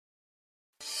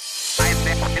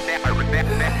มั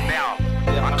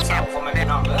นเศร้าเขาไม่ได้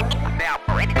นอกเลย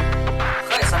เ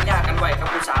คยสัญญากันไว้กับ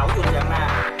ผู้สาวอยู่อย่างหน้า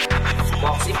บ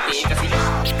อก10 ปีก็10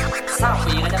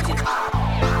 ปีก็ยังสิทา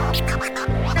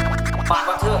ปาก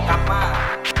ว่าเธอกลับมา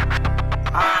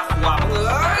ขวบเ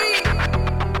อ้ย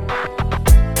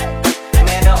แ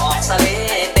ม่ดอกสะเล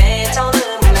แต่เจ้าลื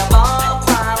มแล้วบอกค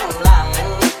วามหลัง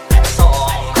สอ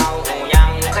งเฮายัง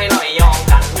เคยลอยยอง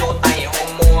กันอยู่ใต้ห่ม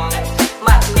ม่วง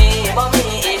บัดนี้บ่มี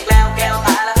อีกแล้วแก้วต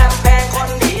าและคำแพงคน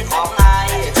ดีของอาย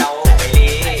เจ้าไปลี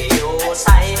อยู่ใส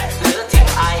หรือทิ้ง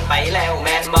อายไปแล้วแ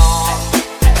ม่นบ่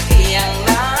เพียง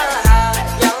นะ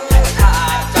ยังถ้า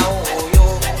เจ้าอยู่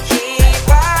ขี่ค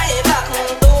วายบัก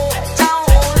ตูเจ้า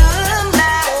ลืมแ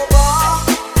ล้วบ่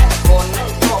ฝน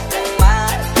ตกมา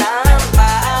น้ำต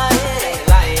าไ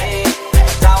หล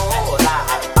เจ้าลา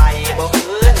กไปบ่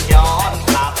ฟื้นย้อน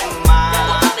กลับมา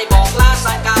ได้บอกลา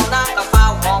สั่งกล่าวน้ำกับเฝ้า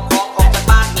ของออกจาก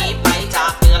บ้านหนีไปจา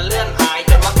กเดือนเลื่อนหาย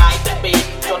จนว่ากลายเป็นปี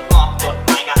จนออกจดหม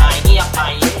ายก็หายเงียบไป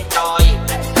จอย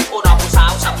โอ้ดอกผู้สา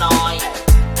วสับน้อย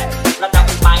แล้วเจ้า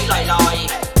ผู้ไปลอยแ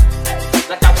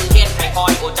ล้วเจ้าผู้เฮ็ดให้คอ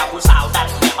ยโอ้เจ้าผู้สาวดัน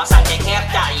แม่มาสั่งใจแคบ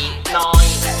ใจน้อย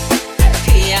เ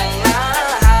พียงนะ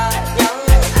ยัง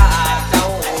ถ้าเจ้า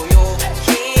อยู่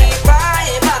ขี่ควาย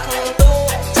บักตู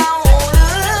เจ้าลื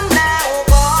มแล้ว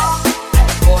บ่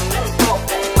ฝนตก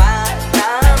มาน้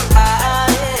ำตา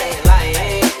ไหล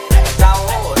เจ้า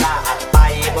ลากไป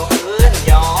บ่ฟื้น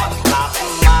ย้อนกลับ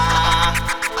มา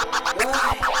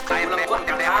ไปลำก้น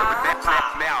กันท่า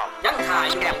ยังถ่าย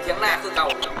อยู่เพียงหน้าคือเก่า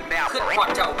ขึ้นฮอด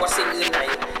เจ้ากว่าสิ่งอื่นใด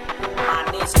ป่าน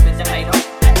นี้สิเป็นจังไดเนาะ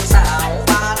ผู้สาว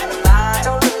บ้านนาเ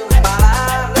จ้าลืมปลาร้า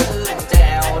ลืมแจ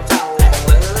วเจ้าคง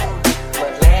ลืมหม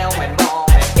ดแล้วแม่นบ่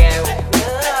แม่แก้วเ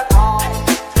นื้อทอง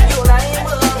อยู่ในเ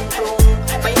มืองกรุง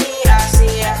ไปมีอาเ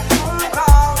ซียคุ้มคร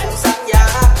องถึงสัญญา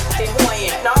ที่ห้วย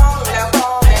น้องแล้วก็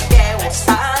แม่แก้วส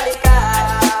าลิกา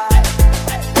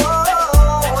โอ้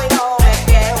ยน้องแม่แ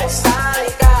ก้วสา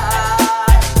ลิกา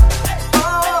โอ้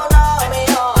น้องไม่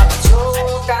ยอดชู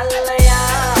กันเลย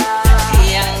เพี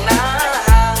ยงนะ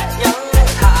ยัง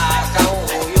ถ้าเจ้า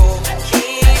อยู่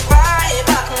ขี่ควาย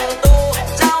บักตู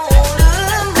เจ้าลื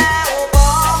มแล้วบ่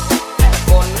ฝ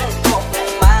นตก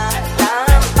มาน้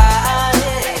ำตา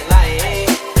ไหล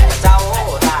เจ้า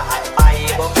ลากไป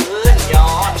บ่ฟื้นย้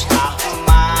อนกลับ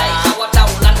มาได้ข่าวว่าเจ้า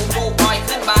นั้นลูกน้อย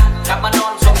ขึ้นบ้านกลับมานอ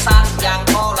นสงสารอย่าง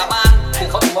ทรมานคือ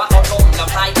เขาถือว่าเขาชมแล้ว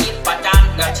ทายคิดประจัน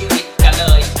แล้วชีวิตก็เล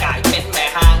ยกลายเป็นแม่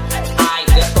ห้างอาย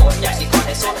เลือดโตนอยากสิขอใ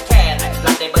ห้สุดแขน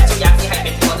รักได้เบิ่งทุกอย่างที่ให้เ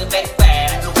ป็นผัวหรือเป็นแฟน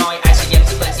ลูกน้อยอายสิเลี้ยง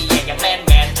สิเบิ่งสิแยกอย่างแ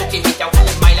ม่นชุกชีวิตเจ้าคื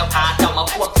นไม่แล้วพาเจ้ามา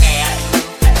พวกแขน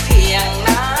เพียงน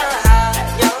ะ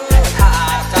ยังถ้า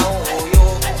เจ้าอยู่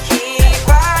ขี่ค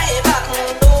วายบัก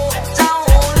ตูเจ้า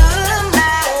ลืมแ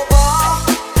ล้วบ่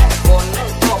ฝน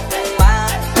ตกมา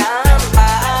น้ำต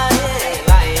าไ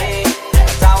หล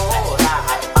เจ้าลา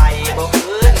กไปบ่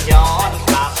ฟื้นย้อน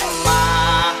กลับมา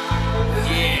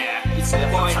Yeah it's the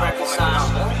boy rap is on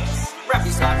rap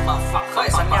is on มาฝักเคย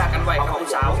สัญญากันไว้กับผู้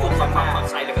สาวอยู่ฝั่งฝั่ง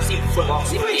ใส่แล้วก็บอก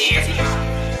10 ปีก็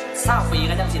20 ปี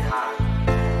ก็ยังสิทา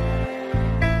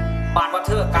บาดว่าเ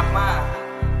ธอกลับมา